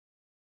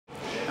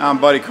I'm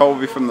Buddy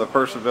Colby from the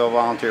Purcellville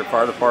Volunteer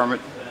Fire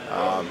Department.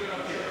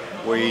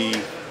 We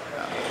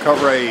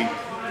cover a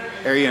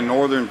area in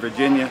northern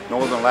Virginia,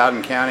 northern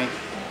Loudoun County.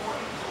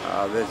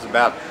 There's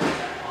about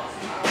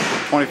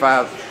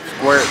 25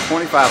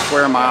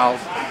 square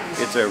miles.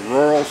 It's a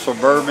rural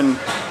suburban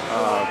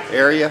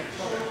area,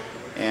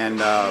 and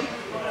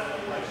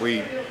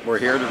we're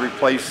here to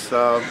replace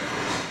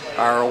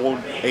our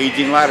old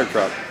aging ladder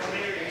truck.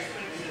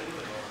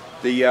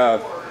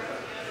 The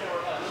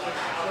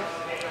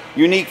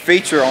unique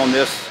feature on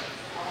this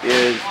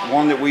is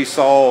one that we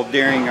saw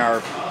during our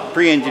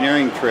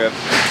pre-engineering trip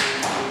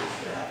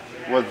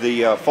with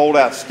the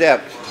fold-out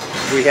steps.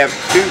 We have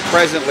two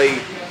presently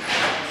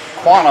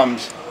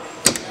quantums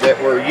that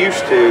we're used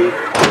to.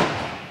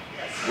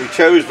 We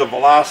chose the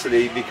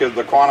Velocity because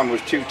the quantum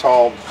was too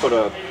tall to put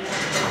a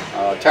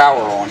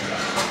tower on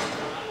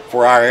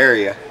for our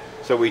area.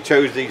 So we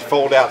chose these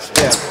fold-out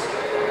steps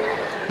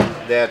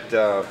that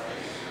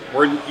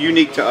were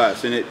unique to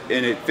us, and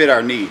it fit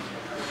our needs.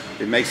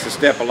 It makes the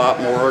step a lot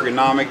more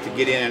ergonomic to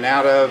get in and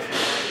out of.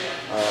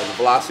 The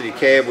Velocity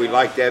cab, we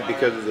like that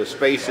because of the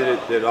space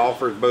that it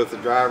offers both the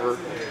driver,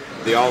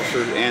 the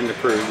officers, and the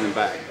crew in the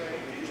back.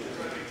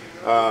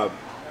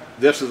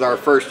 This is our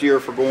first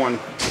year for going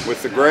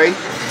with the gray.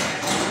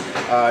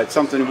 It's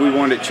something we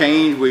wanted to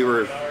change. We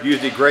were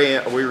usually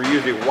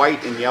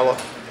white and yellow.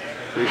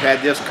 We've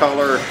had this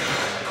color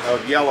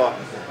of yellow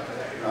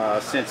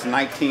since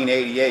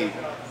 1988.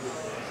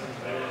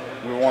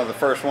 We were one of the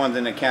first ones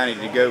in the county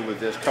to go with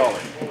this color.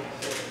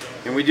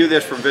 And we do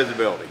this for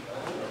visibility.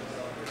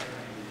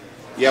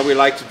 Yeah, we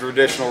like the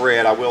traditional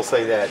red, I will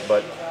say that,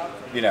 but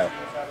you know,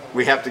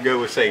 we have to go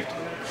with safety.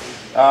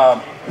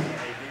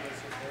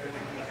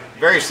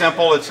 Very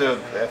simple. It's a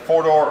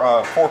four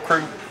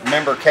crew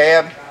member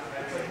cab.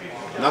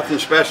 Nothing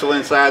special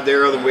inside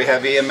there other than we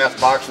have EMS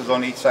boxes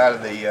on each side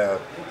of the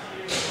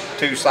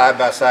two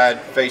side-by-side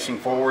facing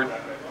forward.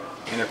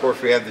 And of course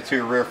we have the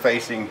two rear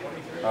facing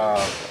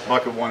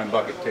bucket 1 and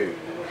bucket 2.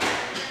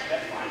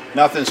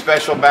 Nothing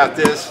special about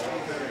this.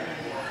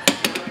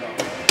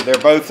 They're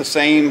both the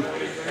same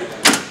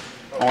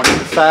on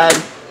either side.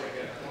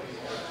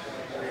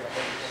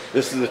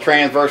 This is the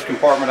transverse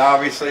compartment,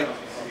 obviously.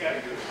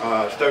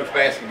 Stokes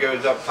basket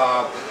goes up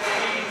top.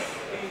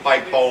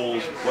 Pipe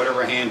poles,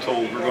 whatever hand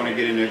tools we're going to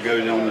get in there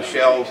goes on the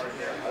shelves.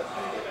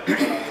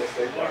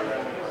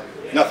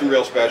 Nothing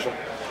real special.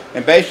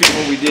 And basically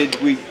what we did,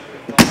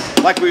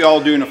 like we all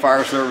do in the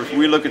fire service,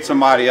 we look at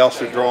somebody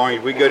else's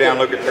drawings, we go down and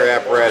look at their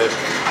apparatus.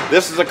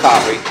 This is a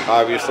copy,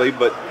 obviously,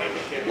 but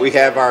we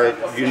have our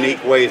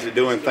unique ways of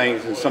doing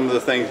things, and some of the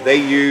things they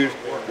use,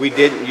 we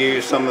didn't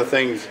use. Some of the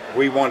things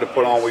we wanted to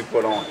put on, we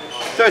put on.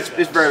 So it's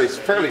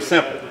fairly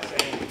simple.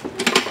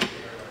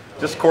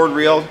 Just cord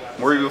reel,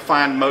 where you'll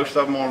find most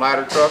of them on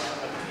ladder trucks.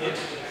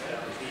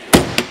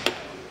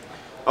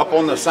 Up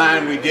on the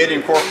sign, we did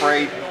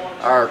incorporate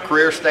our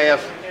career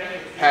staff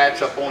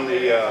hats up on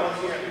the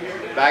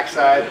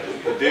backside,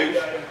 the deuce.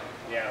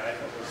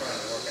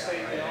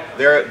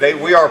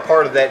 We are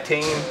part of that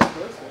team.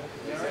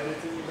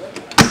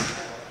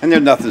 And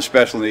there's nothing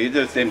special in these,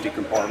 just empty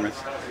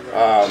compartments.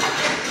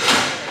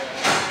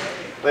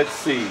 Let's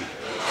see.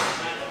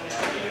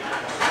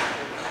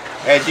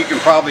 As you can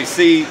probably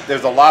see,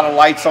 there's a lot of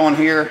lights on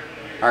here.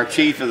 Our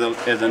chief is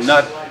a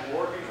nut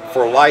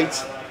for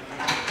lights.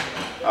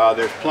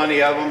 There's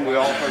plenty of them. We're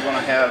also going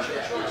to have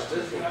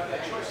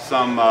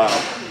some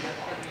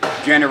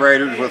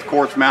generators with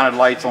quartz-mounted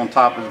lights on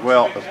top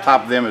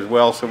of them as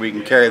well, so we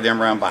can carry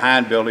them around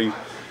behind buildings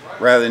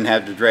rather than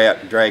have to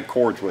drag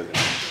cords with it.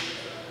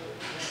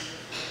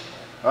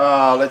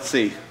 Let's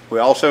see. We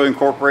also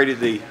incorporated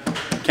the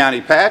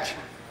county patch,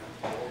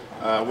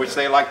 which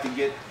they like to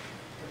get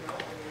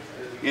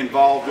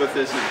involved with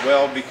this as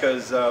well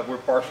because we're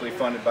partially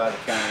funded by the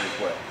county as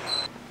well.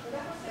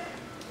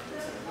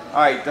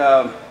 All right,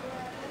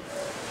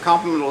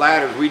 complement of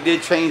ladders. We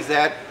did change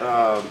that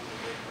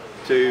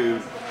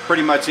to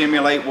pretty much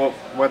emulate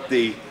what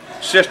the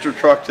sister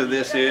truck to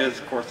this is.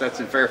 Of course, that's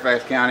in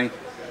Fairfax County,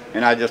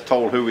 and I just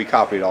told who we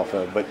copied off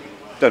of, but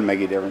it doesn't make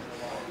any difference.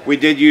 We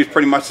did use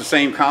pretty much the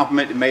same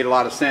complement. It made a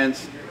lot of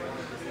sense.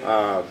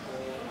 A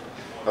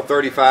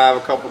 35, a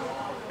couple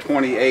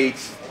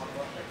 28s,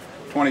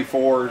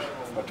 24s,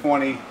 a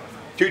 20,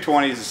 two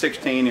 20s, a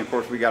 16, and of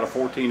course we got a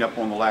 14 up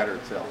on the ladder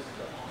itself.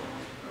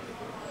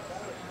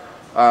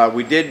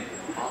 We did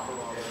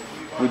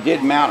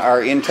mount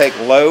our intake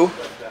low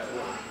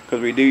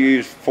because we do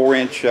use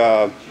 4-inch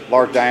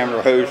large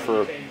diameter hose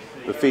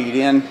to feed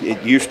in.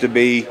 It used to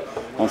be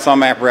on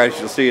some apparatus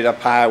you'll see it up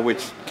high,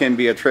 which can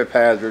be a trip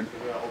hazard,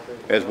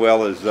 as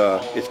well as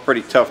it's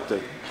pretty tough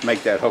to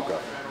make that hook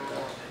up.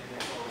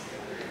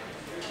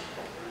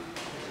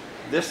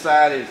 This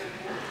side is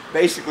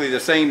basically the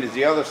same as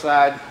the other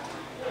side.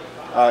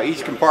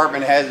 Each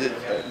compartment has it.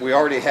 We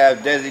already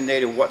have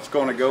designated what's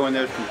going to go in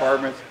those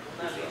compartments.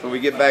 So we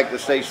get back to the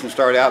station and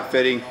start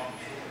outfitting.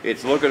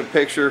 It's look at a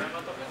picture,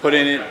 put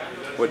in it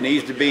what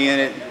needs to be in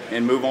it,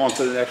 and move on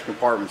to the next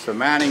compartment. So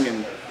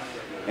mounting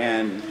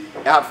and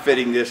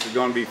outfitting this is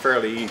going to be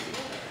fairly easy.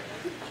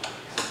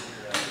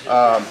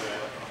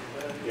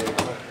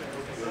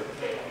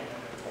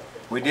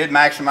 We did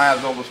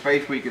maximize all the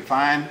space we could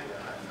find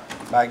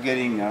by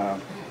getting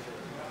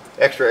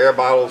extra air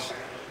bottles,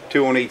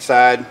 2 on each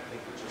side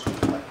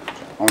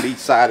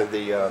of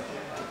the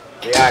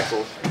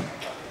axles.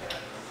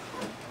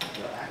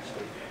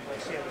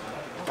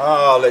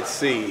 Let's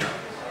see.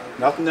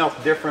 Nothing else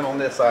different on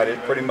this side.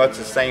 It's pretty much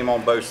the same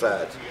on both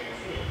sides.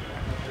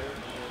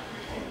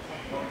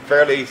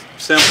 Fairly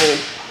simple.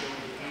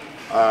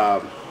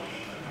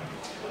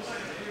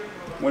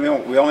 We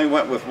only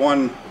went with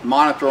one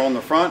monitor on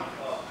the front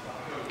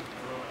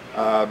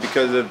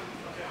because of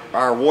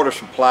our water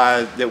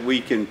supply that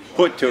we can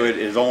put to it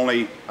is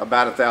only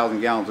about 1,000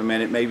 gallons a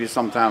minute, maybe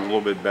sometimes a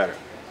little bit better.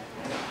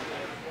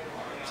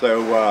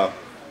 So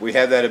we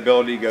have that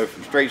ability to go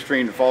from straight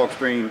stream to fog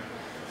stream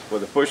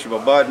with a push of a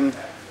button.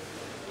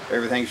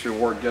 Everything should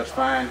work just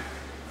fine.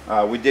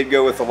 We did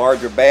go with a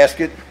larger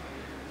basket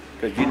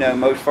because you know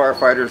most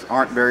firefighters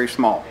aren't very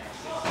small.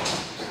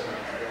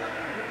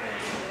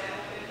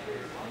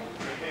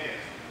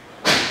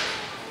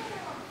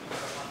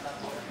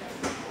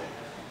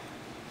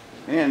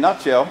 In a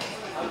nutshell,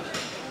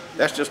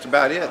 that's just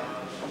about it. I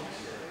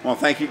want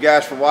to thank you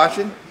guys for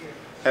watching.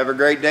 Have a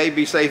great day.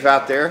 Be safe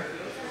out there.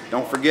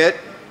 Don't forget,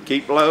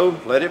 keep low,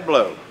 let it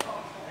blow.